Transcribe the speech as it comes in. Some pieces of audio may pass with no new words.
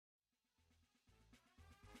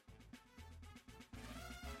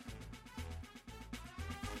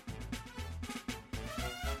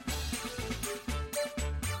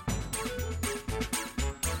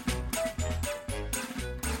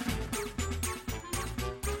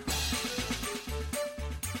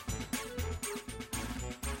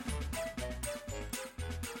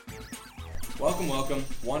Welcome,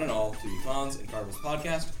 one and all, to the Clowns and Carnivals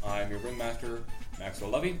podcast. I'm your ringmaster,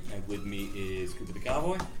 Maxwell Levy, and with me is Cooper the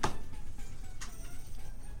Cowboy.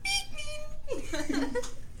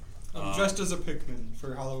 I'm dressed as a Pikmin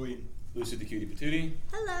for Halloween. Lucy the Cutie Patootie.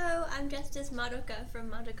 Hello, I'm dressed as Madoka from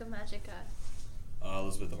Madoka Magica.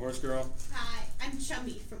 Elizabeth the Horse Girl. Hi, I'm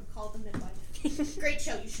Chummy from Call the Midwife. Great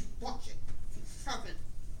show, you should watch it. Perfect.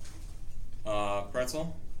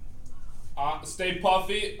 Pretzel. Stay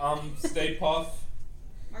Puffy, Stay Puff.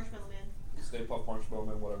 Marshmallow Man. Stay Puff, Marshmallow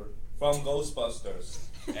Man, whatever. From Ghostbusters.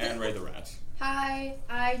 And Ray the Rat. Hi,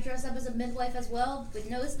 I dress up as a midwife as well, with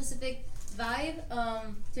no specific vibe,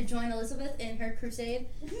 to join Elizabeth in her crusade.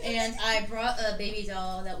 And I brought a baby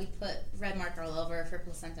doll that we put red marker all over for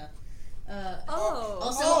placenta.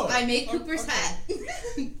 Also, I made Cooper's hat.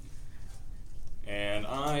 And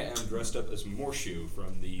I am dressed up as Morshu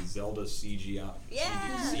from the Zelda CGI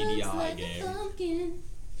game.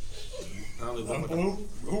 Apparently look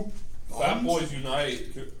like Fat Boys Unite.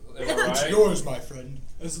 Am I It's right? yours, my friend,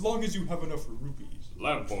 as long as you have enough rupees.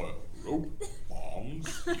 lamp oil, rope,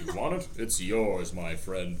 bombs. You want it? It's yours, my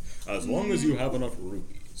friend, as long as you have enough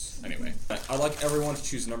rupees. Anyway, I'd like everyone to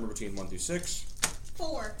choose a number between 1 through 6.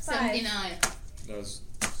 4, 5. 79. Those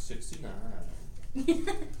 69.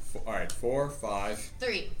 Alright, 4, 5,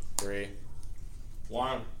 3. 3,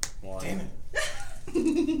 1. 1. Damn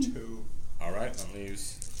it. 2. Alright, that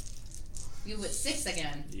leaves. You with 6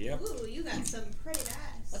 again. Yep. Ooh, you got some pretty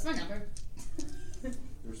ass. What's my number?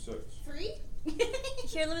 You're 6. 3?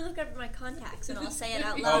 Here, let me look up my contacts and I'll say it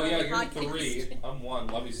out loud Oh yeah, on the you're podcast. 3. I'm 1.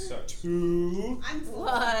 Levy's 6. 2. I'm 4.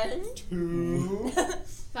 1. 2.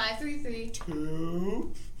 5, 3, 3.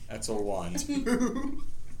 2. That's a 1. 2.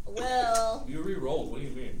 Well, You re-rolled. What do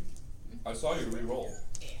you mean? I saw you re-roll.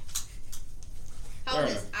 How about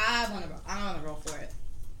this? I wanna roll for it.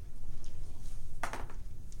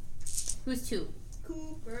 Who's 2?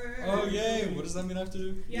 Cooper. Oh, yay. What does that mean I have to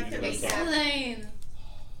do? You have to You make do that. Elaine.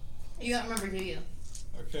 You don't remember, do you?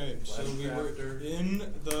 Okay, so we were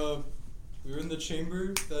in the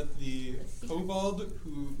chamber that the kobold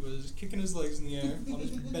who was kicking his legs in the air on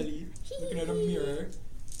his belly, looking at a mirror.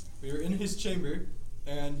 We were in his chamber,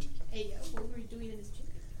 and Hey, yo, what were you doing in his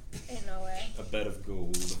chamber? ain't no way. A bed of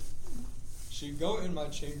gold. she'd go in my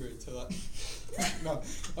chamber to that. No,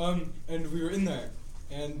 and we were in there,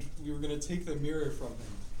 and we were gonna take the mirror from him,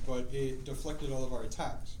 but it deflected all of our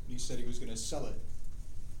attacks. He said he was gonna sell it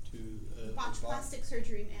to Botched plastic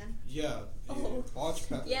surgery man. Yeah, a Oh.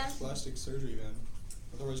 Yeah. plastic surgery man,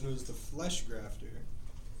 otherwise known as the flesh grafter,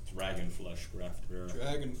 Dragon flesh grafter.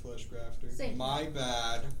 dragon flesh grafter. Same. My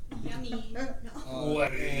bad. Yummy. No.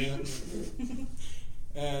 What?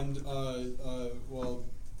 Well,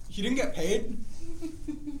 he didn't get paid.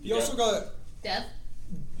 He also got Death?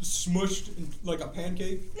 smushed in, like a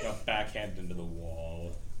pancake. Got backhanded into the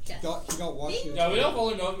wall. He Death. got washed. Yeah, we don't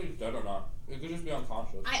fully know if he's dead or not. He could just be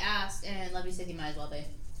unconscious. I asked, and Levy said he might as well be.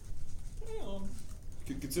 Well,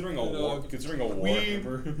 Considering a And, war, we-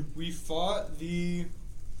 member. we fought the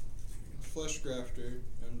flesh grafter,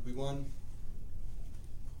 and we won.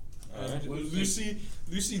 And Alright.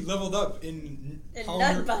 Lucy leveled up in In power,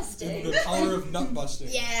 nut busting. in the power of nut busting.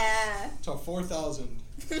 Yeah. To 4,000.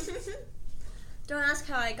 Don't ask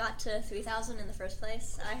how I got to 3,000 in the first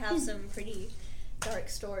place. I have some pretty dark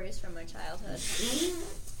stories from my childhood.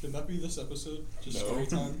 Can that be this episode? Just No. story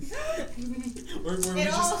time. where we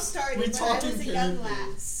It all just started we when talk I was in a young character.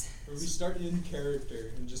 lass. Where we start in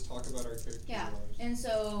character and just talk about our character Yeah, lives. and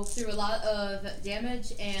so through a lot of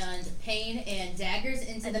damage and pain and daggers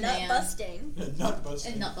into And the nut man busting. Nut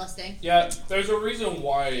busting. and nut busting. Yeah, there's a reason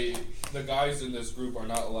why the guys in this group are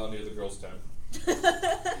not allowed near the girls' tent.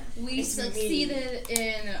 We It's me. succeeded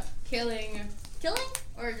in killing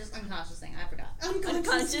or just unconsciousing. I forgot.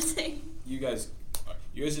 Unconscious thing. You guys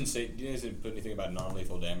didn't put anything about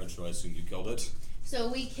non-lethal damage, so I assume you killed it. So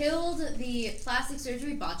we killed the plastic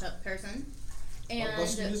surgery botch up person, and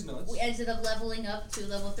busting his nuts. we ended up leveling up to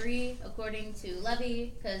level 3 according to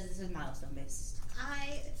Levy because this is milestone based.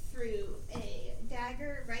 I threw a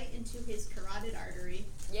dagger right into his carotid artery.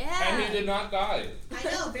 Yeah. And he did not die. I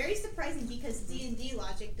know, very surprising because D&D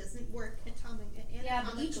logic doesn't work anatomically. Yeah,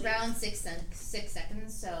 but each round 6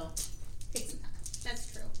 seconds, so takes some time.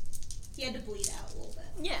 That's true. He had to bleed out a little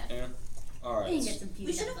bit. Yeah. Yeah. You Alright. can get some We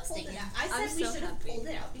beauty should nut have pulled busting. it out. I I'm said we so should have happy. pulled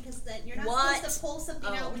it out because then you're not What? supposed to pull something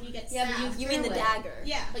Oh. out when you get Yeah, but stabbed. You mean the Threw it. dagger.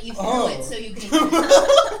 Yeah. But you threw Oh. it so you couldn't get it.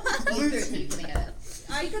 You threw it so you couldn't get it.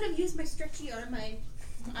 I could have used my stretchy or my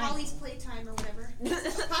Polly's playtime or whatever.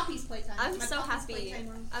 Poppy's playtime. I'm My so Poppy's happy. playtime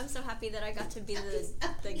room. I'm so happy that I got to be the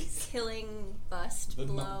Uppies. killing bust The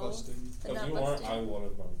blow. nut busting. The If nut you weren't, busting. I would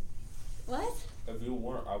have done. What? If you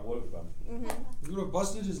weren't, I would have been. Mm-hmm. You would have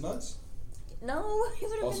busted his nuts? No, he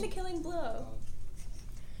would have Also- been the killing blow.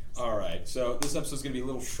 Alright, so this episode's going to be a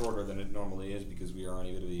little shorter than it normally is because we are on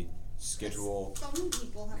a bit of a schedule. Some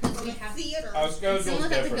people have to go We to have- theater. I was scheduled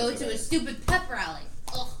Someone had to go different to today. a stupid pep rally.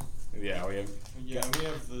 Ugh. Yeah, we have. Yeah, we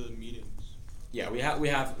have the meetings. Yeah, we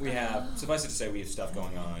have. Suffice it to say, we have stuff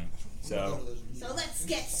going on. So, So let's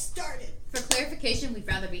get started. For clarification, we'd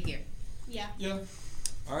rather be here Yeah. Yeah.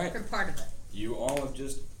 all right. for part of it. You all have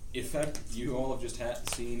just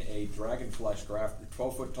seen a dragon flesh craft,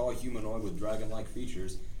 12-foot tall humanoid with dragon-like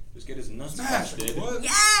features. Just get his nuts Smash! busted. What?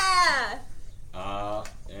 Yeah!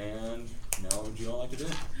 And now what would you all like to do?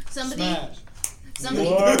 Smash.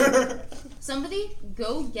 Somebody,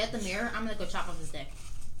 go get the mirror. I'm gonna go chop off his dick.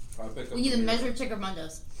 I pick up We need the to mirror. measure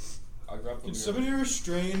Chickermundos. I grab the Can mirror. somebody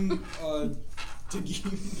restrain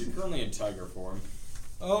Diggy? You're currently in tiger form.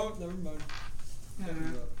 Oh, never mind.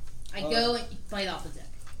 I go and bite off the dick.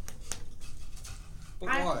 But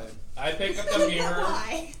I- why? I pick up the mirror.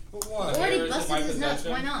 Why? But The why? mirror Already is in busted my his nuts.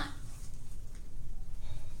 possession. Why not?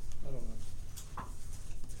 I don't know.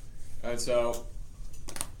 Alright, so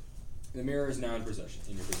the mirror is now in your possession.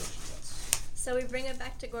 Yes. So we bring it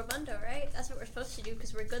back to Gorbundo, right? That's what we're supposed to do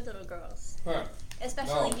because we're good little girls. Huh.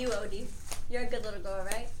 Especially No. you, Odie. You're a good little girl,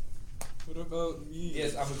 right? What about me?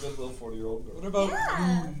 Yes, I'm a good little 40-year-old girl. What about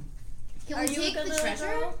Yeah. you? Can Are we you a take good the little treasure?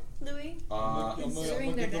 girl, Louis? I'm a Considering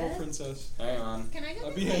good they're little dead? princess. Hang on. Can I go I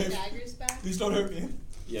get behave. my daggers back? Please don't hurt me.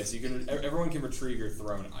 Yes, you can. Everyone can retrieve your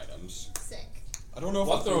thrown items. Sick. I don't know if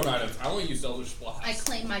What I'll throwing throw- items? I only use Elder Splash. I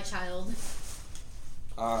claim my child.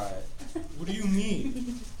 All right. What do you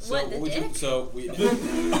mean? So What, the would you? dick? So we.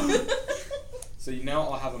 So you now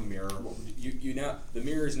all have a mirror. What would you now? The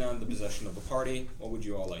mirror is now in the possession of the party. What would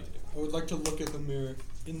you all like to do? I would like to look at the mirror.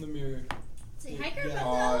 In the mirror. Say hi, Yeah.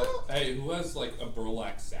 Gorbundo. Hey, who has like a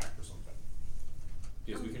burlap sack or something?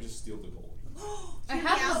 Because we can just steal the gold. I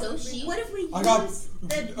have those sheets. What if we I got- use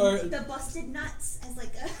the busted nuts as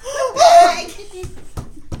like a bag?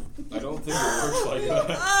 I don't think it works like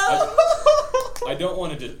that. I don't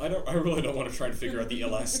want to. I really don't want to try and figure out the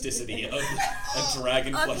elasticity of a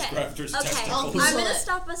dragon flesh crafter's Okay. testicles. I'm gonna Bullet.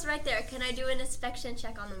 stop us right there. Can I do an inspection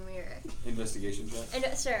check on the mirror? Investigation check.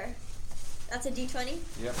 And sure. That's a D20.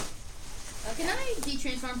 Yep. Can I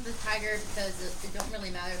de-transform to the tiger because it don't really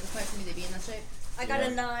matter at this point for me to be in that shape? I got Yeah.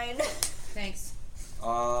 a 9. Thanks.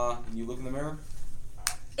 And you look in the mirror.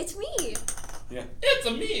 It's me. Yeah. It's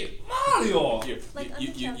a me, Mario. You, Like you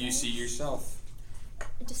undercover. see yourself.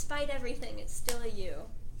 Despite everything, it's still a you.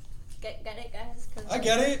 Get it, guys? 'Cause- I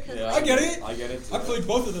get it. 'cause Yeah, I get it. I get it. I played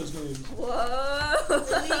both of those games. Whoa.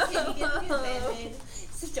 Louis, can you give me a Band-Aid?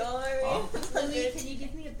 Story. Huh? Louis, can you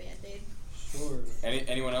give me a Band-Aid? Sure.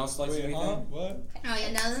 Anyone else like to do Wait, anything? huh? What? Oh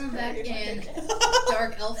yeah, now that I'm back in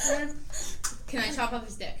Dark Elf form, can I chop off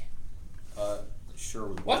his dick? Sure.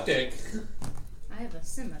 With What dick? I have a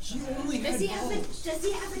scimitar. You only Does he had have a balls.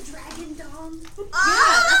 dragon dong? Yeah,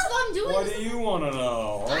 that's what I'm doing. What do you want to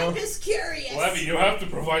know? I'm just curious. Levy, you have to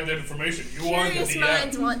provide that information. You are the Curious DM.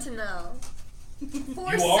 minds want to know. For You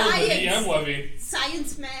are the science. DM, Levy.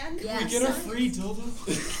 Science man. Yeah. We get a science. free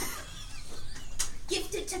dildo.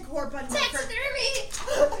 Gifted to Corbin. Taxidermy!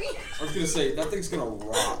 I was gonna say that thing's gonna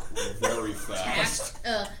rock very fast.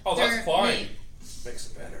 Oh, that's fine. wait. Makes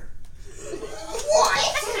it better.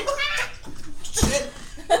 What?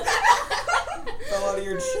 Fell out of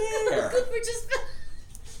your chair. Cooper just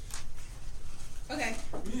Okay.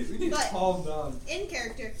 We need to But- calm down. In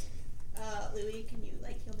character, Louis, can you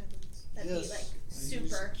like heal my wounds? That'd Yes. be like I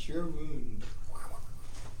super. use Cure wound.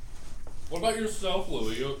 What about yourself,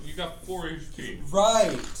 Louie? You got 4 HP.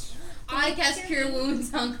 Right. I cast Cure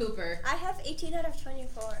Wounds on Cooper. I have 18 out of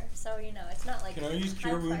 24, so you know it's not like. Can I use high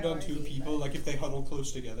Cure wound on 2 priority, people, but- like if they huddle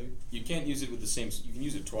close together? You can't use it with the same. You can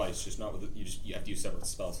use it twice, just not with. You have to use separate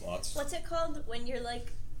spell slots. What's it called when you're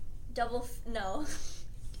like double? No.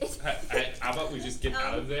 It's, How about we just get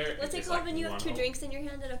out of there? What's and it just, called like, when you have run 2 home? drinks in your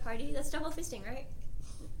hand at a party? That's double fisting, right?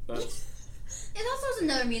 That's It also has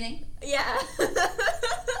another meaning. Yeah.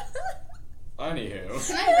 anywho.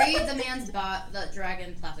 Can I raid the man's the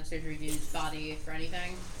dragon plastic surgery dude's body for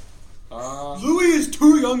anything? Louis is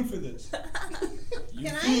too young for this. You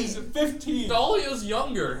Can He's 15. Dahlia's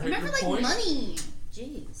younger. I remember Your like point? money.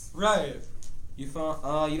 Jeez. Right. You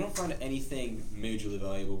found. You don't find anything majorly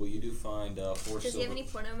valuable, but you do find 4 Does he have silver. any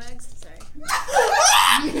porno mags? Sorry.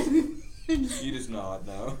 He does not.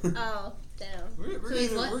 No. Oh, damn. We're So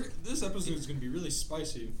he's gonna, what? this episode is going to be really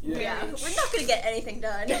spicy. Yeah, we're not gonna get anything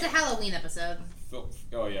done. It's a Halloween episode.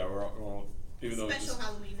 Oh yeah, we're all. Even though it's Special just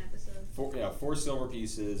Halloween episode. 4 silver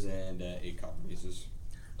pieces and 8 copper pieces.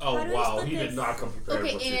 Oh How do we wow, split he did this? not come prepared.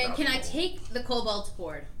 Okay, for and can I 2,000 take the cobalt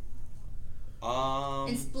board and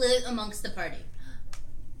Um, split it amongst the party?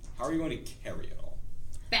 how are you going to carry it all?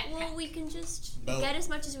 Backpack. Well, we can just Belt. get as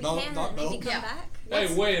much as we No, can not and maybe belt. come Yeah. back.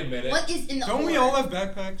 Hey, wait a minute. What is in the Don't board? we all have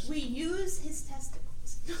backpacks? We use his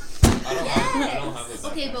testicles. I don't have this.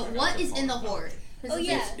 Okay, but what is in the hoard? 'Cause Oh, it's-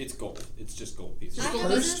 yeah. It's gold. It's just gold pieces. I Just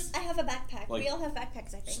have, first? I have a backpack. Like- we all have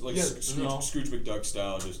backpacks, I think. Like Yeah, Scrooge McDuck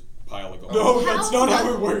style, just pile of gold. No, How- that's not how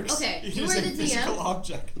what- it works. okay, It you is are a the DM. physical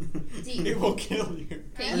object. D. It will kill you.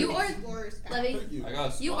 Okay, you are Levy. Hurt you. I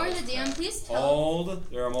got You are the spies. DM. Please tell.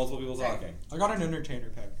 Hold. There are multiple people talking. I got an entertainer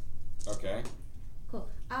pack. Okay. Cool.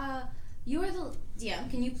 You are the DM.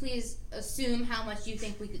 Can you please assume how much you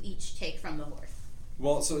think we could each take from the hoard?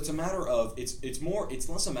 Well, so it's a matter of it's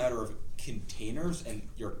less a matter of containers and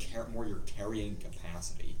more your carrying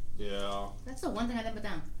capacity. Yeah. That's the one thing I didn't put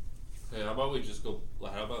down. Hey, how about we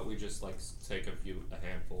just like take a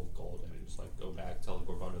handful of gold and just like go back, tell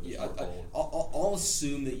Gorbundu there's Yeah, more gold. I'll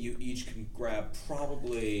assume that you each can grab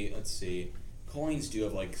probably, let's see, coins do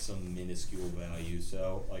have like some minuscule value,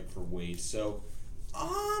 so like for weight. So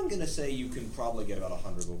I'm gonna say you can probably get about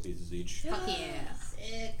 100 gold pieces each. Fuck yeah.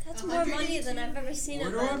 Sick. That's more money than I've ever seen Where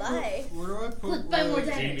in do my I life. put? Where do I put? Click by more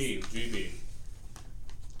data. GB.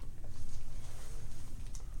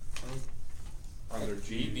 Under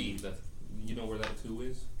GB, that you know where that 2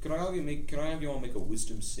 is? Can I have you all make a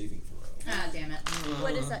wisdom saving throw? Ah, damn it.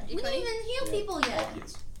 What is that? We didn't even heal Yeah. people yet.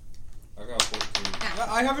 Yes. I got 14.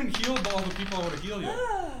 I haven't healed all the people I want to heal yet.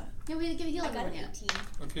 Yeah, we didn't give a heal I got everyone an yet.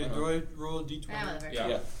 18. Okay, Uh-huh. do I roll a d20? Ah, whatever. Yeah.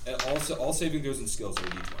 Yeah. And also, all saving throws and skills are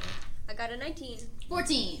d20. I got a 19.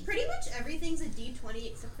 14. Pretty much everything's a D20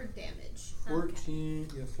 except for damage. 14.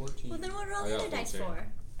 Yeah, 14. Well, then what are all I the got other dice 14. for?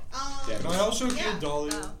 Yeah, Can I also Yeah. heal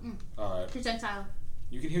Dolly? Oh. All right. Percentile.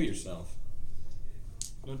 You can heal yourself.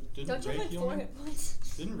 Didn't Don't you Ray have like heal 4 me? hit points?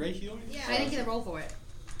 Didn't Ray heal me? Yeah. I didn't get a roll for it.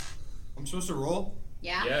 I'm supposed to roll?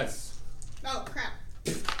 Yeah? Yes. Oh crap.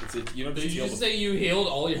 It's a you don't Did just you heal just the- say you healed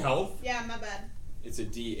all your health? Yeah, my bad. It's a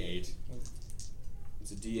d8.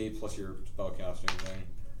 It's a d8 plus your spellcasting thing.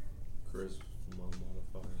 Chris, modifier.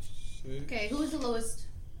 Okay, who was the lowest?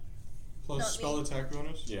 Plus Not spell me. attack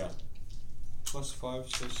bonus? Yeah. Plus 5,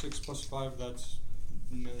 so 6 plus 5, that's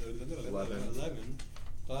 11.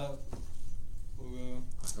 That.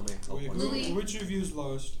 How many health Wait, points? Louis. which of you is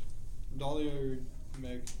lowest? Dolly or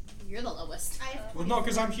Meg? You're the lowest. I have Well, no,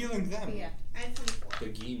 because I'm healing them. Yeah. I have 24.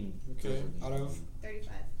 The game. Okay, out of.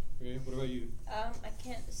 35. Okay, what about you? I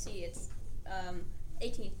can't see. It's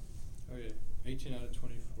 18. Oh, yeah. 18 out of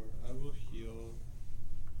 24. I will heal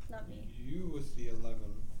Not me. you with the 11.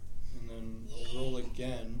 And then I'll roll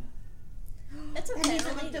again. That's That okay. means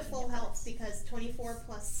I'm only up to 18 full hit health points. because 24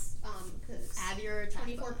 plus, cause Add your attack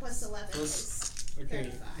 24 plus bonus. 11 Plus- is Okay,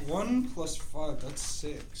 35. 1 plus 5, that's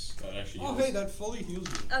 6. That actually. Oh, heals. hey, that fully heals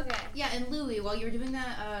you. Okay. Yeah, and Louis, while you're doing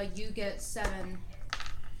that, you get 7.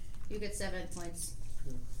 You get 7 points.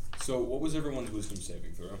 So what was everyone's wisdom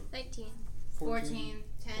saving throw? 19. 14.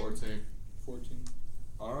 10. 14. 14.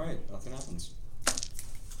 All right, nothing happens.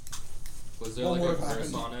 Was there What like a would've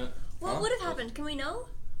curse happened? on it? What Huh? would have happened? Can we know?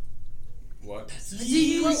 What? Do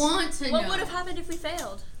you want to know? What would have happened if we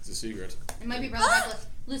failed? It's a secret. It might be relevant.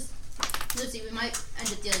 Lucy, we might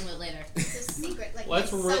end up dealing with it later. It's a secret. Like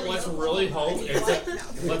Let's my son let's is a really Pokemon. hope it's What? a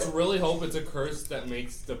No. let's really hope it's a curse that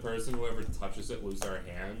makes the person whoever touches it lose their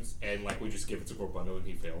hands, and like we just give it to Gorbundu and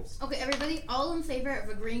he fails. Okay, everybody, all in favor of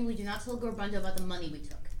agreeing we do not tell Gorbundu about the money we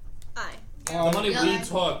took. Aye. The money we Yeah.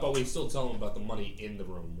 took, but we still tell him about the money in the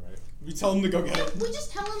room, right? We tell him to go get it. We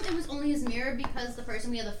just tell him it was only his mirror because the person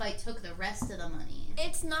we had to fight took the rest of the money.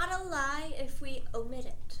 It's not a lie if we omit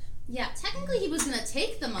it. Yeah, technically he was gonna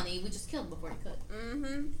take the money, we just killed him before he could.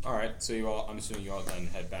 Mm-hmm. All right, so you all. I'm assuming you all then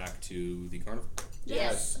head back to the carnival.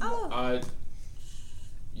 Yes. Oh.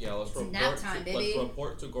 Yeah, let's It's report. nap time, Let's baby.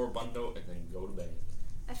 report to Gorbundu and then go to bed.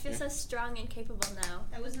 I feel so strong and capable now.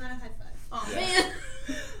 That was not a high five. Oh Yeah. man.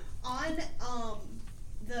 On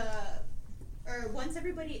once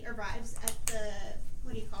everybody arrives at the,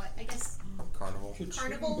 what do you call it? I guess Carnival.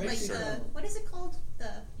 carnival, like Sure. what is it called? The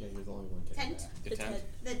Yeah, you're the only one getting tent. that. The tent.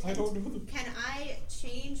 The tent. I don't know the. Can I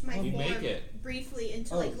change my You form make it. briefly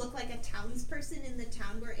into like look like a townsperson in the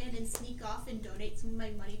town we're in and sneak off and donate some of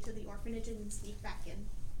my money to the orphanage and then sneak back in?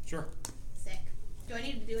 Sure. Sick. Do I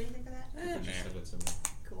need to do anything for that? Just send it to me.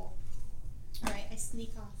 Cool. Alright, I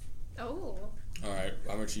sneak off. Oh. All right,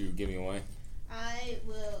 how much are you giving away? I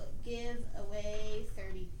will give away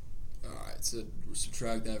 30. All right, so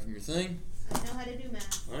subtract that from your thing. I know how to do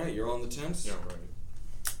math. All right, you're all in the tent. Yeah,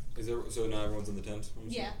 right. Is there? So now everyone's in the tent. I'm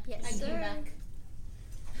Yeah. Yes, I sir. came back.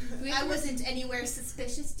 I wasn't anywhere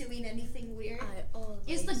suspicious doing anything weird.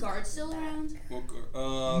 Is the guard still around?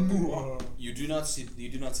 You do not see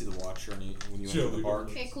the watcher when you enter the bar.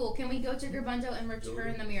 Okay, cool. Can we go to Garbundo and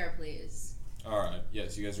return the mirror, please? All right.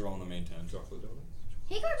 Yes, you guys are all in the main tent. Chocolate donuts.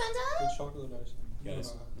 Hey, Garbundo! Good chocolate ice.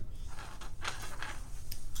 Yes.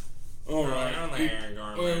 All right.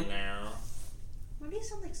 Why do you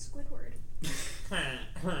sound like Squidward?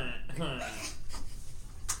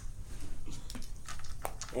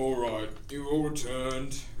 All right. You all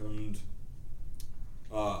returned, and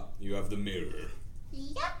you have the mirror.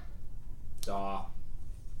 Yep. Duh.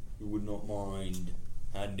 You would not mind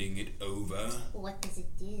handing it over? What does it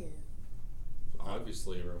do?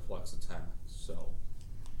 Obviously, it reflects attack, so.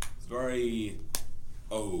 It's a very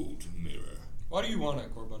old mirror. Why do you want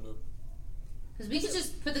it, Corbundo? Because we could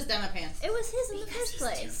just put this down my pants. It was his in the first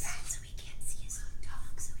place. So he can't see his own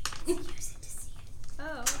dog, so he can't use it to see it.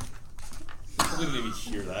 Oh, I didn't even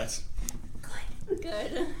hear that.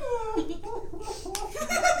 good.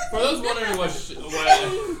 For those wondering what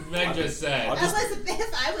Meg just said,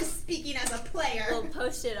 Elizabeth, I was speaking as a player. We'll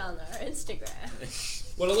post it on our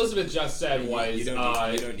Instagram. what Elizabeth just said was, you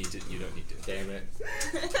don't need to. damn it.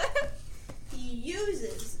 He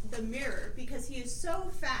uses the mirror because he is so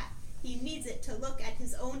fat. He needs it to look at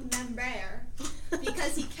his own membrane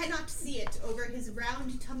because he cannot see it over his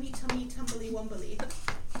round tummy tumbly wumbly.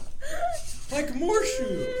 Like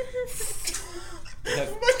Morshu!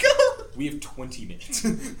 Oh my god! We have 20 minutes.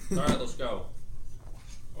 Alright, let's go.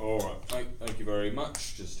 Alright, thank you very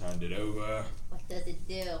much. Just hand it over. What does it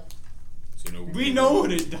do? It's an old We mirror. know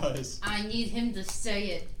what it does. I need him to say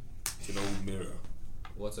it. It's an old mirror.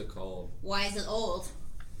 What's it called? Why is it old?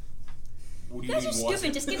 What do You you guys are mean, what's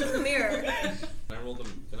stupid. it? Just give him the mirror.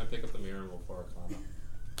 Can I pick up the mirror and roll for Arcana?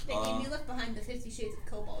 Vicky, you left behind the 50 Shades of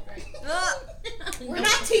Cobalt, right? We're We're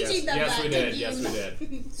not teaching them Yes, that. we did. Vicky. Yes, we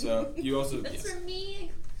did. So, you also... That's yes. for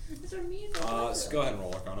me. That's for me. So go ahead and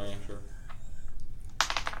roll Arcana, yeah, sure.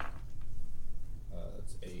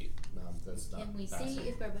 That's 8. No, that's not Can we passing. see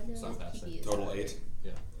if Garbundo It's not has passing. PPs? Total 8.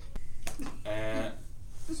 Yeah.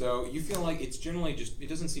 So, you feel like it's generally just... It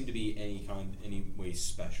doesn't seem to be any way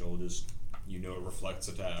special, just... You know it reflects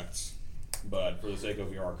attacks. But for the sake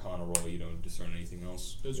of your Arcana roll, you don't discern anything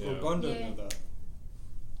else. Does Yeah. Corbundo Yeah. know that?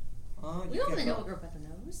 We You don't want to can't know tell. what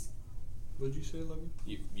Garbundo knows. What'd you say, Levy?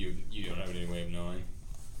 You don't have any way of knowing.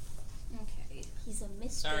 Okay. He's a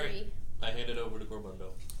mystery. Alright. I hand it over to Corbundo.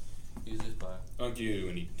 Use his pile. Thank you,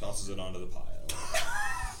 and he tosses it onto the pile.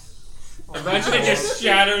 Imagine it just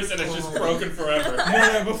shatters and it's just broken forever.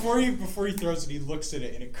 No, before he throws it, he looks at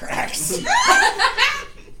it and it cracks.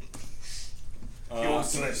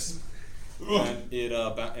 Useless. And it you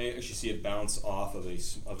actually see it bounce off of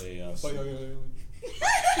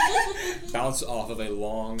bounce off of a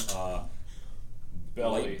long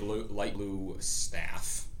Belly. light blue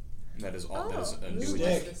staff. That is all. Oh, that is a new stick.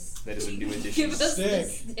 addition. That is a new Give addition. us the Stick.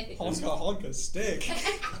 stick. Honka stick.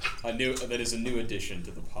 That is a new addition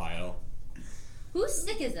to the pile. Whose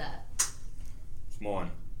stick is that? It's mine.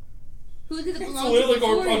 Who did it It's belong to literally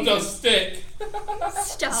before you? Corbundo's stick.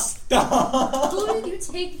 Stop. Stop. Who did you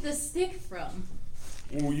take the stick from?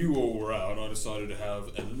 Well, you all were out, and I decided to have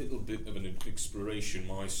a little bit of an exploration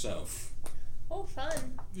myself. Oh, fun.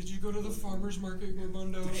 Did you go to the farmer's market,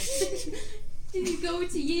 Corbundo? Did you go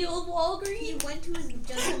to Ye Old He Walgreens? went to his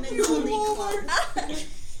gentleman's only club.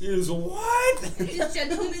 Is what? His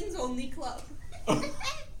gentleman's only club.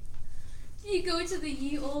 Did you go to the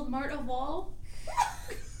Ye Old Mart of Wall?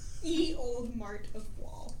 Ye old mart of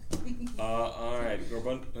wall. Alright,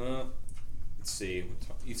 let's see.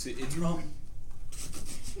 You see, it's wrong.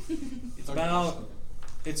 It's about.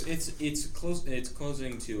 It's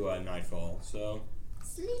closing to nightfall. So,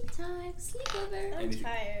 Sleep time, sleepover. I'm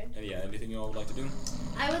tired. and yeah, anything you all would like to do?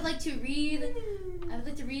 I would like to read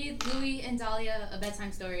Louis and Dahlia a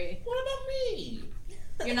bedtime story. What about me?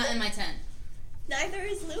 You're not in my tent. Neither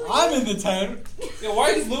is Louis. I'm in the tent. Yeah, why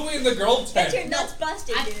is Louie in the girl Get your tent? nuts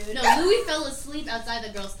busted, dude. No, Louis fell asleep outside the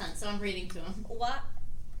girls' tent, so I'm reading to him. What?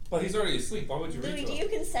 But he's already asleep. Why would you Louis, read do to you him?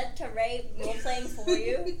 consent to Ray role-playing for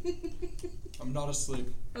you? I'm not asleep.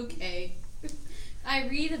 Okay. I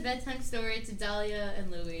read a bedtime story to Dahlia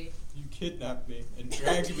and Louis. You kidnapped me and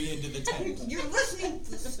dragged me into the tent. You're listening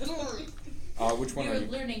to the story. Which one You're are you?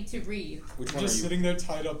 learning to read. Which one are Just you? sitting there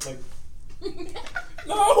tied up like.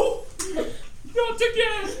 No! Not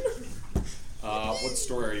again! What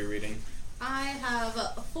story are you reading? I have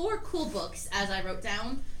 4 cool books, as I wrote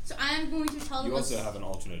down, so I'm going to tell them. You also have an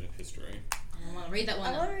alternate history. I want to read that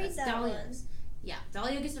one. I want to read That's that Dahlia's. Yeah,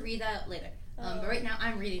 Dahlia gets to read that later. But right now,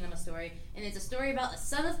 I'm reading them a story, and it's a story about a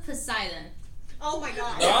son of Poseidon. Oh my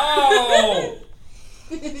god. No!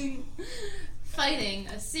 fighting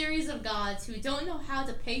a series of gods who don't know how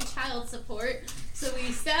to pay child support, so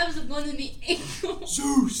he stabs one in the ankle.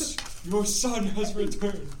 Zeus, your son has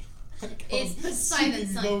returned. It's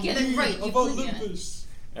Poseidon's son. Get it right, you of plebeian. Olympus.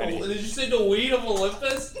 Oh, did you say the weed of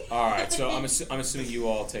Olympus? Alright, so I'm assuming you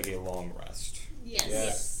all take a long rest.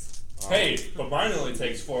 Yes. Hey, but mine only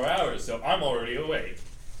takes 4 hours, so I'm already awake.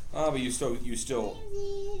 But you still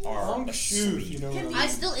are Long asleep. shoot, you know. Can I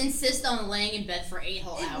still insist on laying in bed for 8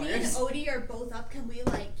 whole If me and hours. Odie are both up, can we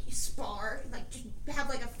like spar? Like just have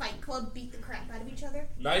like a fight club, beat the crap out of each other?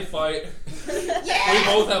 Knife fight. We Yeah.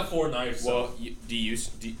 both have 4 knives. Well, So. do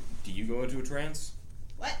you go into a trance?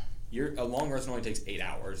 What? A long rest only takes 8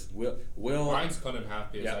 hours. Will Mine's cut in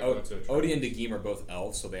half because yeah, I go into a trance. Odie and Dagim are both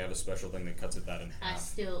elves, so they have a special thing that cuts that in I half.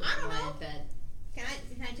 still I don't lie know. in bed. Can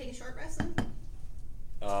I take a short rest then?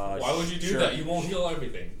 Why would you do sure. that? You won't heal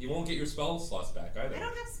everything. You won't get your spell slots back either. I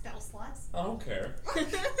don't have spell slots. I don't care.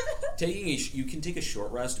 You can take a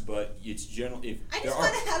short rest, but it's generally I there just are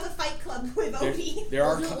want to have a fight club with Odie. there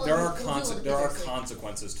are We'll do it there when are we- we'll do it when there we are get sleep.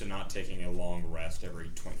 consequences to not taking a long rest every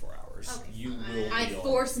 24 hours. Okay. You fine. will. I heal.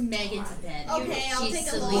 force Meg into bed. Okay, I'll She's take a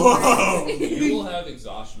sleeping. long rest. You will have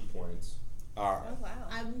exhaustion points. All right. Oh wow.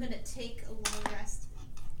 I'm gonna take a long rest.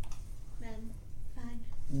 Then, fine.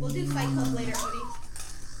 We'll do fight club later, Odie.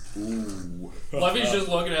 Ooh. Levy's just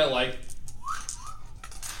looking at it like,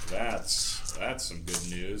 That's some good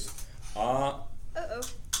news. Uh-oh.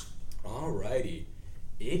 Alrighty.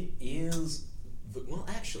 It is well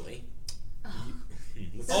actually.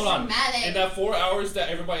 So hold on. dramatic. In that 4 hours that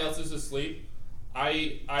everybody else is asleep,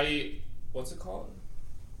 I what's it called?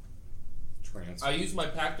 Trance. I use my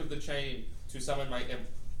Pact of the Chain to summon my imp.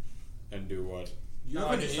 And do what? You No,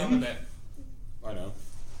 have I an just imp? summon it. I know.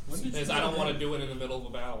 When did you Because get I don't an want to imp? do it in the middle of a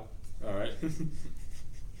battle. Alright.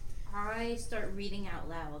 I start reading out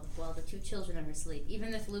loud while the 2 children are asleep,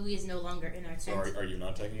 even if Louis is no longer in our So tent. are you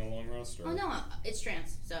not taking a long rest? Or? Oh no, it's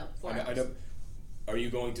trance, so 4 hours. I don't. Are you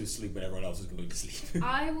going to sleep when everyone else is going to sleep?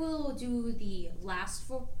 I will do the last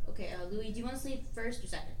 4. Okay, Louis, do you want to sleep first or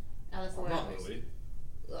second? Out of the 4 I'm hours. not Louis.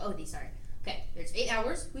 Odie, sorry. Okay, there's 8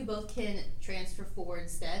 hours. We both can transfer 4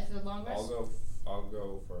 instead for the long rest. I'll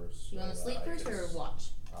go first. You want to so sleep that I first or just- watch?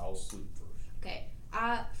 I'll sleep first. Okay.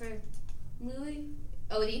 For Louis,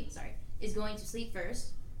 Odie, sorry, is going to sleep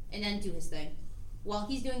first and then do his thing. While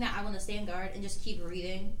he's doing that, I want to stand guard and just keep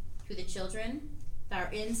reading to the children that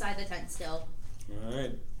are inside the tent still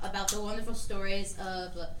Alright. about the wonderful stories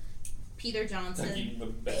of Peter Johnson. Taking the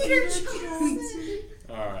bed. Peter Johnson.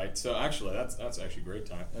 Alright, so actually that's actually a great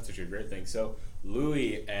time. That's actually a great thing. So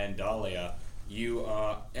Louis and Dahlia, you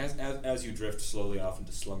as you drift slowly off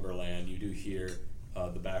into slumberland, you do hear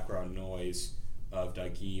the background noise of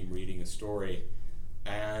Dagim reading a story.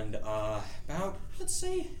 And about, let's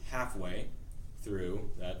say, halfway through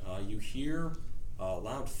that, you hear a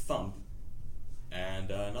loud thump and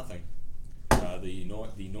nothing.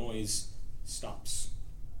 The noise stops.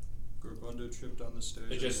 Gorbundo tripped on the stairs.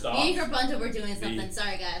 It just again. stopped. Me and Carbunto were doing something. The-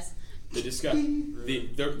 Sorry, guys.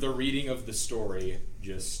 The reading of the story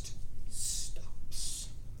just stops.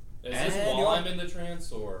 Is this And while you're- I'm in the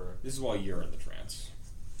trance or? This is while you're in the trance.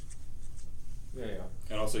 Yeah.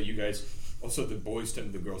 And also you guys, the boys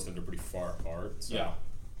tend, the girls tend to pretty far apart. So. Yeah.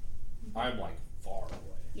 I'm like far away.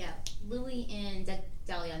 Yeah, Louis and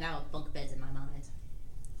Dahlia now have bunk beds in my mind.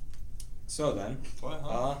 So then, What,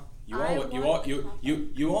 huh? you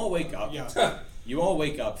all wake up. Yeah. You all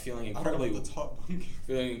wake up feeling I don't incredibly know the top bunk.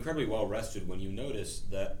 feeling incredibly well rested when you notice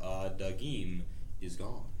that Dagim is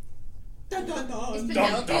gone. Dun, dun, dun. Is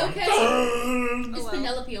Penelope dun, okay? dun. Is wow.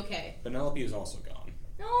 Penelope okay? Penelope is also gone.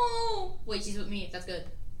 No! Wait, she's with me. That's good.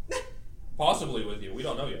 Possibly with you. We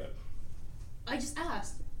don't know yet. I just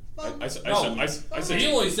asked. Well, I said He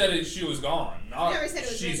only said it, she was gone. Not Never said it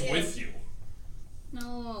was she's with with you. you.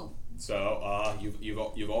 No. so.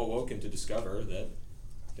 You've all woken to discover that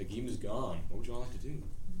Dagim is gone. What would you all like to do?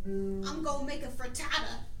 I'm gonna make a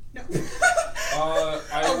frittata. No.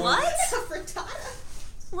 I A would, what? a frittata.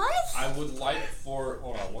 What? I would like for.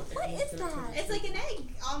 Hold on. What What is that? It's like an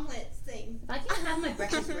egg omelet thing. If I can't have my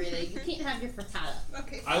breakfast burrito, you can't have your frittata.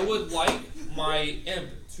 Okay. I would like my imp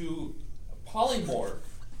to polymorph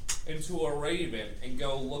into a raven and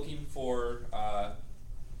go looking for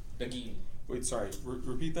Dagim. Wait, sorry.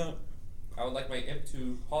 Repeat that. I would like my imp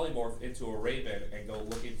to polymorph into a raven and go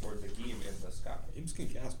looking for Dagim in the sky. Imps can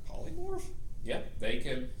cast polymorph. Yep, they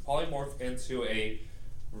can polymorph into a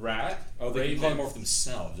rat. Oh, they raven. can polymorph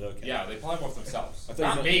themselves. Okay. Yeah, they polymorph themselves. I thought you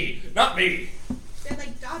Not meant- me. Not me. They're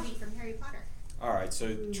like Dobby from Harry Potter. All right.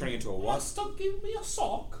 So turning into a what? Wants to give me a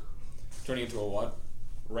sock. Turning into a what?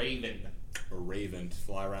 Raven. A raven to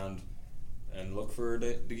fly around And look for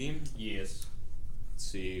the game. Yes. Let's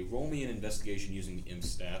see. Roll me an investigation using the imp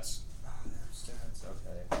stats. Stats.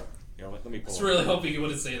 Okay. Here, let me I pull was up. really hoping you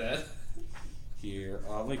wouldn't say that. Here,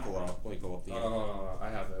 let me pull up. Let me pull up the. No, I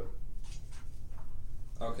have it.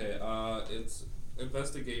 Okay, it's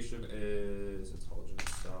investigation is intelligence,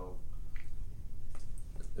 so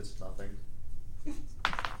it's nothing.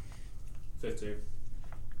 15.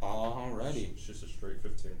 Alrighty. It's just a straight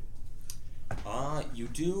 15. You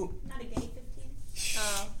do. Not a gay 15.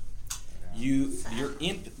 Oh. Your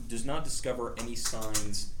imp does not discover any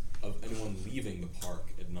signs of anyone leaving the park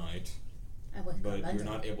at night, I wouldn't but recommend you're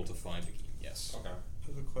it. not able to find the game. Yes. Okay. I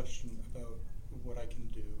have a question about what I can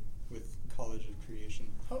do with College of Creation.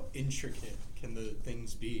 How intricate can the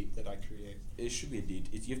things be that I create? It should be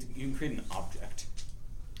a you can create an object.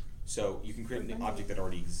 So you can create an object that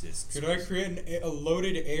already exists. Could I create a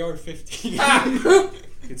loaded AR-15?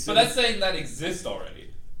 But that's saying that exists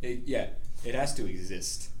already. It has to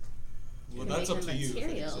exist. Well, You that's make up the to you. if it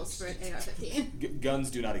materials for exists. an AR-15.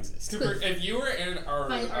 Guns do not exist. Cooper, if you were in our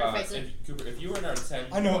Fine artificer. if you were in our 10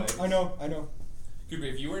 I know. Cooper,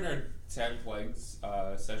 if you were in our 10 plagues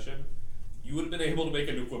session, you would have been able to make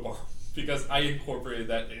a nuclear bomb because I incorporated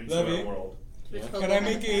that into Levy? our world. Yeah. Can I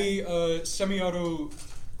make a semi-auto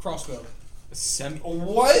crossbow?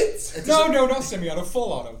 What? No, not semi-auto,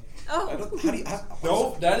 full auto. Oh. How do you?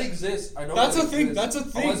 No, that exists. I know That's that a thing, exists. that's a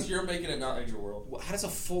thing. Unless you're making it not in your world. How does a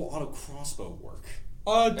full auto crossbow work?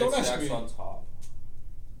 Don't It ask stacks me. on top.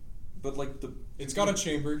 But like the. It's got a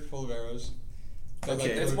chamber full of arrows. That,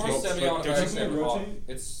 Okay, It's more but semi-automatic doesn't it than rotate?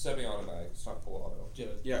 It's semi-automatic. It's not full auto. Yeah.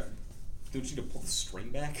 Yeah. Don't you need to pull the string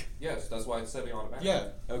back? Yes, that's why it's semi-automatic. Yeah.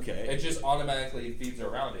 Okay. It just automatically feeds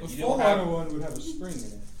around it. The You full don't have. auto one would have a spring in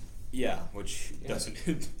it. Yeah, which Yeah. doesn't.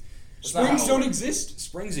 It's not Springs how it don't works. exist?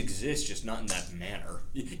 Springs exist, just not in that manner.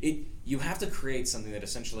 You have to create something that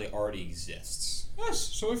essentially already exists, Yes,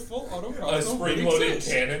 so a full auto A crossbow would spring-loaded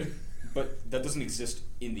exist. cannon. but that doesn't exist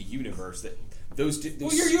in the universe. That those.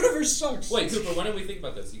 Well, your universe sucks. Wait, Cooper, why don't we think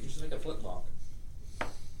about this? You can just make a flintlock.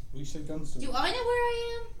 We said guns. Do I know where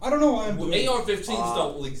I I don't know why I'm doing it. AR-15s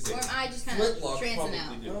don't am? Or exist. am I just kind of Flintlock trancing probably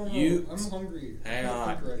out? I do. don't know. You- I'm hungry. Hang I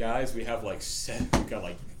can't think on, right. guys. We have like we've got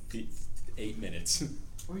like 8 minutes.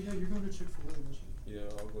 Oh yeah, you're going to Chick-fil-A, aren't you? Yeah,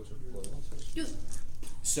 I'll go to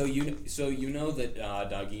Dude, So you know that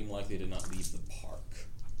Dagim likely did not leave the park.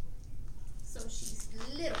 So she's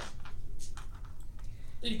little.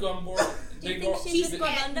 You go on board. Do you Big think Gor- she's Big-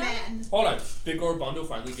 Gorbunda? Ant-Man. Hold on. Big Gorbando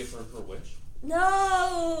finally gives her her wish. No.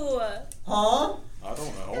 Huh? I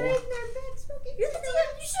don't know. They're in their bed smoking. You're the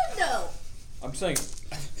one. You should know. I'm saying.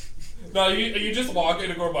 No, you just walk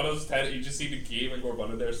into Gorbundo's tent and you just see the game and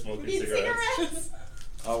Gorbando there smoking Need cigarettes.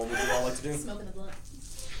 What would you all like to do? smoking the blunt.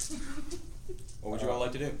 What would you all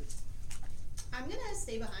like to do? I'm gonna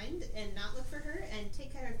stay behind and not look for her and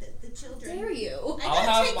take care of the children. Dare you? I I'll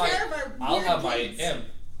gotta have take my care of our I'll weird have my kids. imp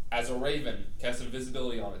as a raven cast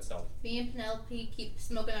invisibility on itself, Me and Penelope keep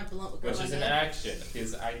smoking our blunt with which is an Gorbunda. action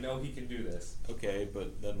because I know he can do this. Okay,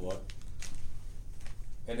 but then what?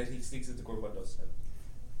 And then he sneaks into Gorbundo's tent.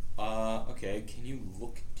 Okay. Can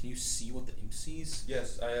you see what the imp sees?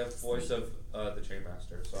 Yes, I have voice of the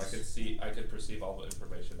Chainmaster, so I can perceive all the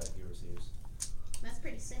information that he receives. That's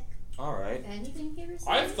pretty sick. All right. Anything here?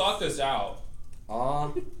 I've thought this out.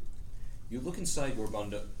 You look inside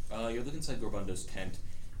Gorbundo. You look inside Gorbundo's tent,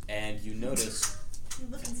 and you notice. You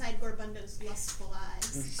look inside Gorbundo's lustful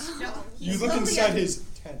eyes. No, he You look slowly inside his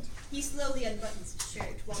tent. He slowly unbuttons his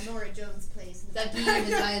shirt while Nora Jones plays. In the Ducky background.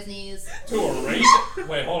 is by his knees. To a raven?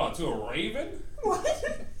 Wait, hold on. To a raven?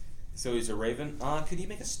 What? So he's a raven. Could he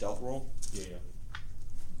make a stealth roll? Yeah.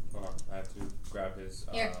 Hold on. I have to grab his.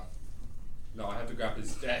 Here. No, I have to grab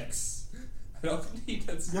his dex. I don't need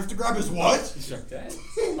that. You have to grab his what? Dex.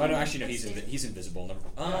 Oh no, actually no. He's invisible. Never.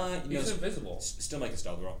 You He's know, invisible. still make a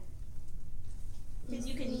stealth roll. Because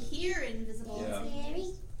you can hear invisible. Yeah.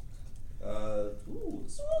 things. Ooh,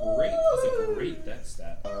 it's great. It's a great dex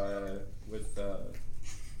stat. With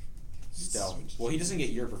Stealth. Well, he doesn't get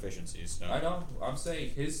your proficiencies. So. I know. I'm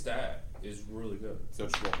saying his stat is really good. So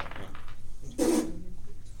just roll. Yeah.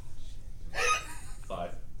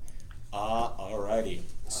 5. Alrighty.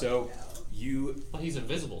 So you. But he's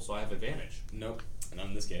invisible, so I have advantage. Nope. Not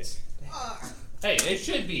in this case. Hey, it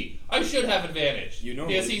should be. I should have advantage. You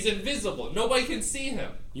normally- Because he's invisible. Nobody can see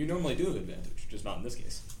him. You normally do have advantage, just not in this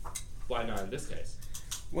case. Why not in this case?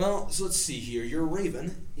 Well, so let's see here. Your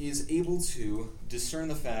raven is able to discern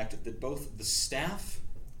the fact that both the staff,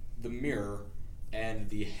 the mirror, and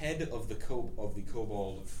the head of the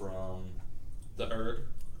kobold from The Erd.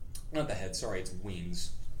 not the head. Sorry, its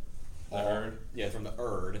wings. The Erd? Yeah, from the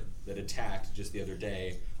Erd that attacked just the other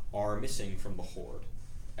day, are missing from the horde,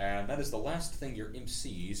 and that is the last thing your imp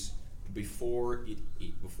sees before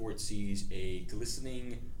it sees a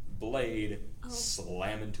glistening blade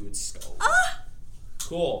slam into its skull.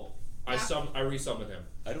 Cool. I resummon him.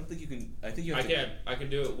 I don't think you can. I think you have I to. can. I can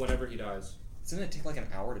do it whenever he dies. Doesn't it take like an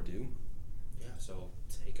hour to do? Yeah, so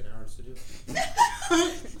take an hour to do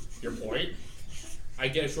it. Your point? I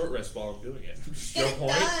get a short rest while I'm doing it. Your Get it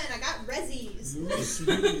point? done. I got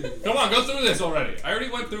resis. Come on, go through this already. I already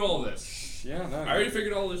went through all this. Yeah, no. I already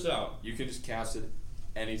figured all this out. You can just cast it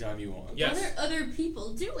anytime you want. Yes. What are other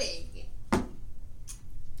people doing?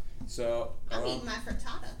 So. I'm eating my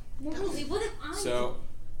frittata. What am I So,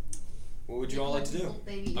 what would you all like to do?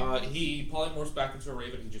 Baby, He polymorphs back into a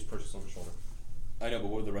raven. He just perches on the shoulder. I know, but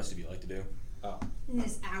what would the rest of you like to do? Oh. in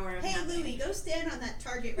this hour of Hey, nothing. Louie, go stand on that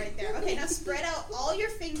target right there. Okay, now spread out all your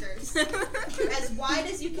fingers as wide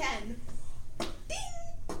as you can. Ding!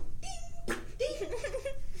 Ding! Ding!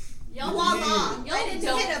 Y'all, Voila! y'all I didn't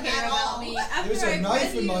don't hit him care at about all. me. After There's I a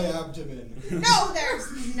knife read in my you, abdomen. No,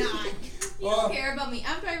 there's not. you don't care about me.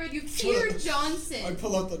 After I read you Peter I Johnson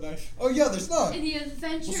pull out the knife. Oh yeah, there's not. in the What's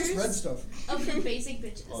adventures this red stuff? of the basic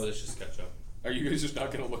bitches. Oh, this is ketchup. Are you guys just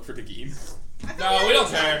not gonna look for the game? No, we don't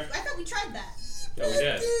care. I thought we tried that. Yeah, we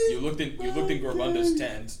did. You looked in Gorbunda's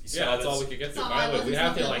tent. You Yeah, saw that's this- all we could get So through. I By the way, wasn't we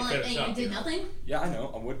have to smoking a like blunt finish and up. you did nothing? Yeah, I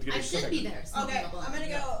know. I'm waiting to get I your should second. be there. smoking Okay, a blunt. I'm gonna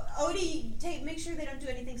go. Odie, make sure they don't do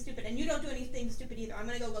anything stupid, and you don't do anything stupid either. I'm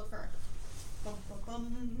gonna go look for her. Bum, bum,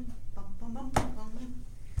 bum, bum, bum, bum, bum, bum.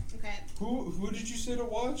 Okay. Who did you say to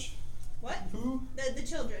watch? What? Who? The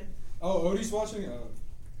children. Oh, Odie's watching. Oh.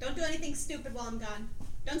 Don't do anything stupid while I'm gone.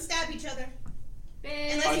 Don't stab each other.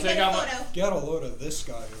 Babe. Unless I you take get a out my- photo. Get a load of this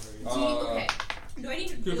guy over here. Do you, okay. Do I need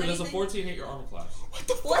to do Cooper, does a anything? 14 hit your armor class?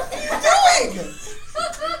 What? doing?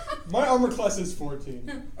 My armor class is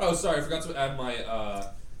 14. Oh, sorry, I forgot to add my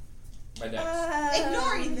my dex.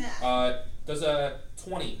 Ignoring that. Does a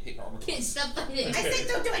 20 hit your armor Can't class? stop fighting. I said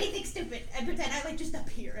don't do anything stupid and pretend I like just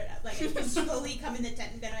appear at like I just slowly come in the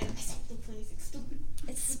tent and then I said don't do anything stupid.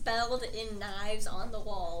 It's spelled in knives on the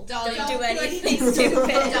wall. Dahlia. Don't do Don't do anything anything stupid.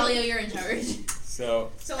 Dahlia, you're in charge.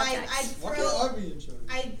 So, So Okay. I Why throw can't I be in charge?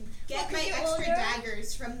 I get Well, my 'cause you're extra older.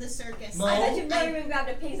 daggers from the circus. No. I bet you've never I- even grabbed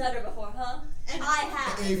a pig's udder before, huh? And I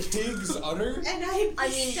have. A pig's udder? And I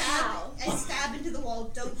mean, how? I stab into the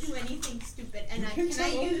wall. Don't do anything stupid. And can I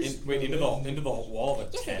use? wait, into the wall of a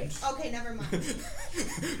Yes, tent. Okay, never mind.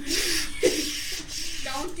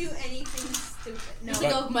 Don't do anything stupid. No.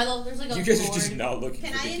 There's like a metal, there's like a You guys are board. just not looking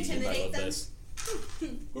Can for I the game. I intimidate love them? this.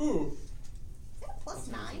 Ooh. Plus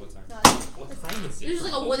 9. What time? No, What time is it? There's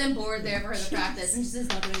like a wooden board there for her to practice, and she says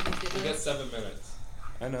not doing anything We stupid. got 7 minutes.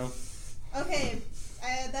 I know. Okay,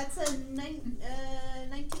 that's a 19,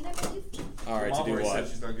 I believe. All right, to Mom do already what? said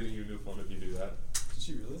she's not getting you a new phone if you do that. Did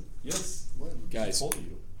she really? Yes. When? Guys, She told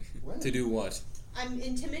you. When? to do what? I'm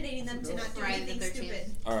intimidating them to not do Friday the anything 13th.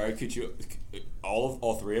 stupid. All right, could you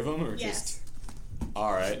all three of them or Yes. just?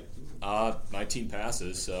 All right. 19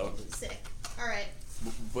 passes. So, Sick. Alright,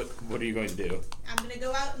 what are you going to do? I'm gonna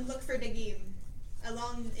go out and look for Dagim.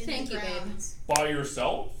 Along in Thank the you, babe. grounds. By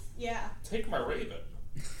yourself? Yeah. Take my raven.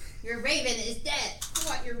 Your raven is dead.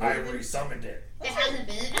 What, your I raven? resummoned it. It hasn't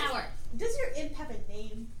been an hour. Does your imp have a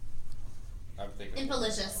name? I'm thinking.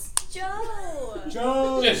 Impalicious. Joe.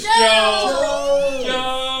 Joe! Yes, Joe! Joe!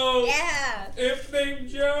 Joe! Yeah. If named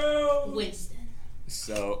Joe! Winston.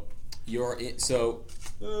 So, you're in. So,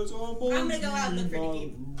 There's a I'm gonna go out and look for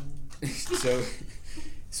monkey Dagim.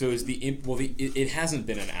 so is the imp? Well, it hasn't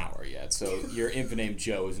been an hour yet. So your imp named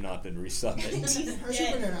Joe has not been resummoned. He's Has it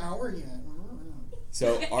dead. been an hour yet?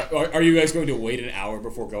 So are you guys going to wait an hour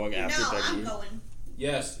before going after No, I'm Dougie? going.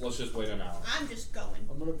 Yes, let's just wait an hour. I'm just going.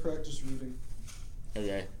 I'm gonna practice reading.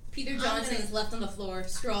 Okay. Peter I'm Johnson gonna- is left on the floor,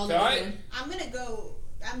 scrawled Can I- open. I'm gonna go.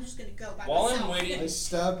 I'm just gonna go by While myself. I'm waiting- I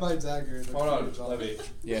stabbed my dagger. in the Hold on, Peter Johnson. Levy.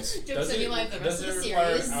 Yes. Jokes Does on it, you like the rest does of the it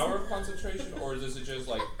require series. an hour of concentration, or is it just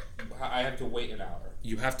like I have to wait an hour?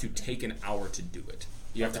 You have to take an hour to do it.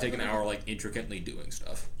 You have to take an hour like intricately doing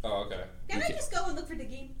stuff. Oh, okay. Can You I can- just go and look for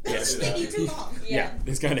Dagim? Yes. That's taking too long. Yeah.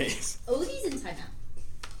 This kind of is. Odie's in timeout.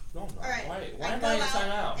 No, I'm not. Alright. Why I am go I in out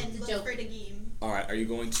timeout? and It's a look joke. for Dagim. All right. Are you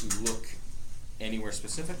going to look anywhere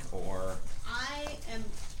specific or? I am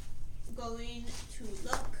going to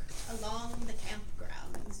look along the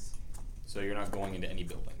campgrounds. So you're not going into any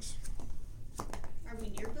buildings, Are we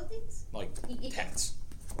near buildings? like tents.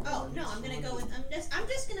 Oh no, I'm gonna go. I'm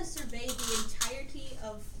just gonna survey the entirety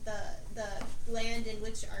of the land in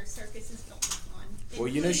which our circus is going on, Well,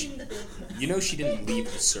 you know including the buildings. You know she didn't leave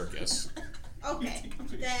the circus. Okay,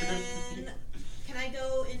 then can I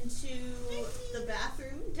go into the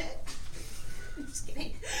bathroom tent? I'm just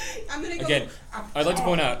kidding. I'm gonna go. Again, I'd like to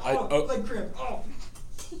point out, leg cramp. Oh.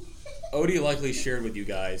 Odie likely shared with you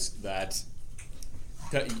guys that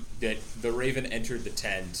the Raven entered the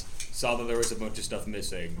tent, saw that there was a bunch of stuff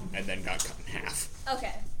missing, and then got cut in half.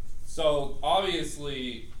 Okay. So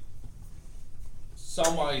obviously,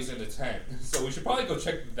 somebody's in the tent. So we should probably go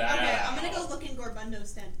check that Okay, out. I'm gonna go look in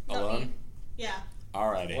Gorbundo's tent. Alone? Yeah.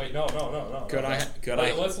 Alrighty. Wait, no. Could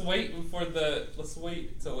I? Let's wait Let's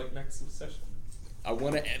wait till like next session. I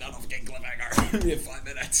want to end on a fucking cliffhanger. We have 5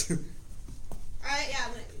 minutes. Alright, yeah,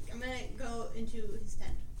 I'm gonna go into his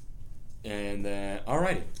tent. And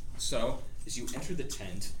alrighty. So as you enter the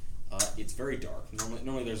tent, it's very dark.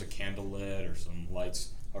 Normally there's a candle lit or some lights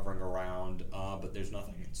hovering around, but there's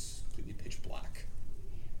nothing. It's completely pitch black.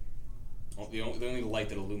 The only light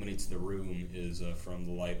that illuminates the room is from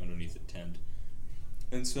the light underneath the tent.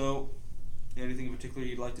 And so, anything in particular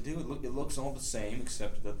you'd like to do? It looks all the same,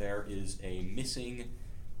 except that there is a missing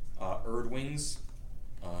Erdwings,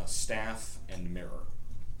 staff, and mirror.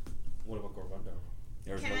 What about Gorbundo?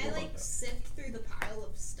 There's Can no I like Gorbundo. sift through the pile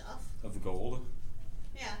of stuff? Of gold?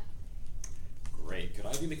 Yeah. Great. Could I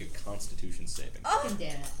have you make a Constitution saving? Oh, Fucking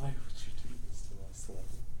damn it. Why would you do this to us, level?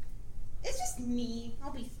 it's just me.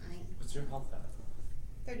 I'll be fine. What's your health at?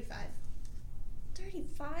 35.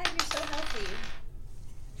 35? You're so healthy.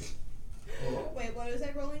 Wait, what was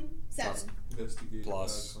I rolling? 7. Plus. Investigate.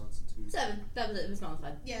 Plus. Constitution. 7. That was it. It was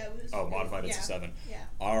modified. Yeah, it was. Oh, modified it's yeah. a 7. Yeah.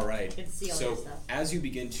 All right. Good to see all So that stuff. as you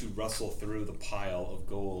begin to rustle through the pile of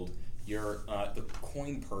gold, your the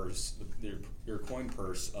coin purse, your coin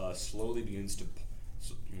purse, slowly begins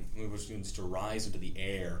to rise into the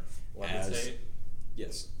air as Levitate?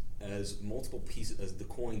 yes, as multiple pieces, as the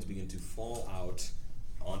coins begin to fall out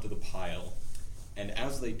onto the pile, and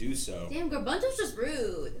as they do so, Damn, Gorbundo's just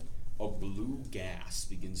rude. a blue gas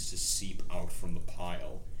begins to seep out from the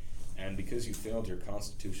pile, and because you failed your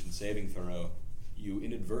Constitution saving throw, you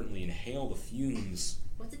inadvertently inhale the fumes,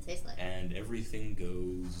 What's it taste like? and everything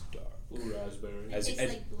goes dark. Blue raspberry. As Tastes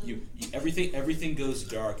like blue. everything goes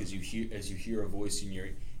dark as you hear a voice in your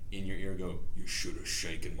ear go, "You should have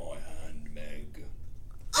shaken my hand, Meg."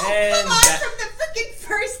 Oh, And come on! that- From the freaking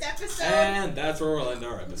first episode! And that's where we'll end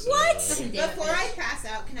our episode. What? Fucking damn it, Before I bitch. pass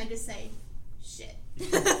out, can I just say, shit?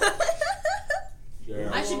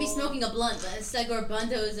 Yeah. I should be smoking a blunt, but instead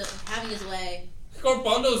Gorbundo's having his way.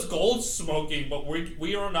 Gorbundo's gold smoking, but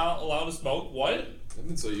we are not allowed to smoke. What? I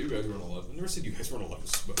didn't say you guys weren't allowed. I never said you guys weren't allowed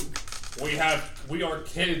to smoke. We are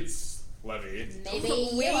kids, Levy. Maybe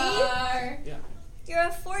We? you are. Yeah. You're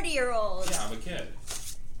a 40-year-old. Yeah, I'm a kid.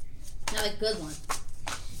 Not a good one.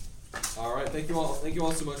 All right, thank you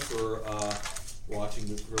all so much for watching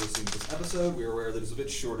for listening to this episode. We are aware that it's a bit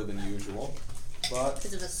shorter than usual, but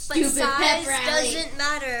Because of a But stupid size pep rally. doesn't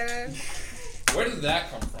matter. Where did that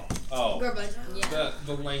come from? Oh, Gorbundo. Yeah.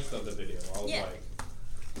 the length of the video. I was Yeah.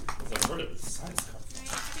 like, where did the size come from?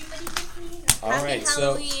 Everybody pick me. all Happy right. So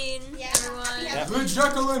Halloween, Yeah. everyone. Yeah. Good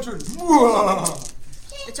jack-o'-lantern.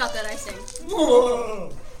 The chocolate icing.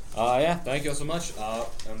 yeah, thank you all so much.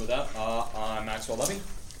 And with that, I'm Maxwell Levy.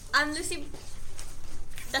 I'm Lucy.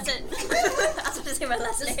 That's it. I was going to say my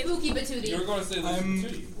last The name. spooky You were patootie. going to say this I'm- to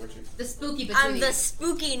you, weren't you? The spooky patootie. I'm the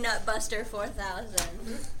Spooky Nutbuster 4000.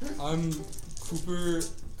 I'm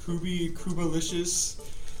Kubalicious.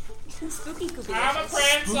 Spooky Koopy. I'm a Spooky.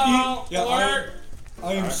 prancer. Yeah, Alert.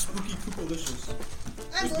 I am Spooky Kubalicious.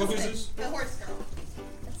 I'm Whose book is Elizabeth, this? the horse girl.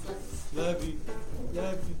 Levy.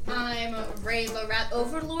 I'm Ray the Rat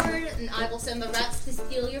Overlord, and I will send the rats to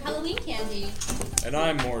steal your Halloween candy. And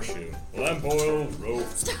I'm Morshu. Lamp oil, rope,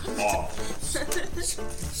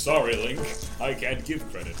 Sorry, Link. I can't give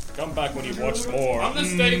credit. Come back when you watch more. I'm the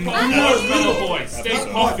Stay Puft Bye. Marshmallow Boy. Stay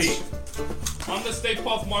Episode. puffy. I'm the Stay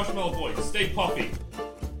Puft Marshmallow Boy. Stay puffy.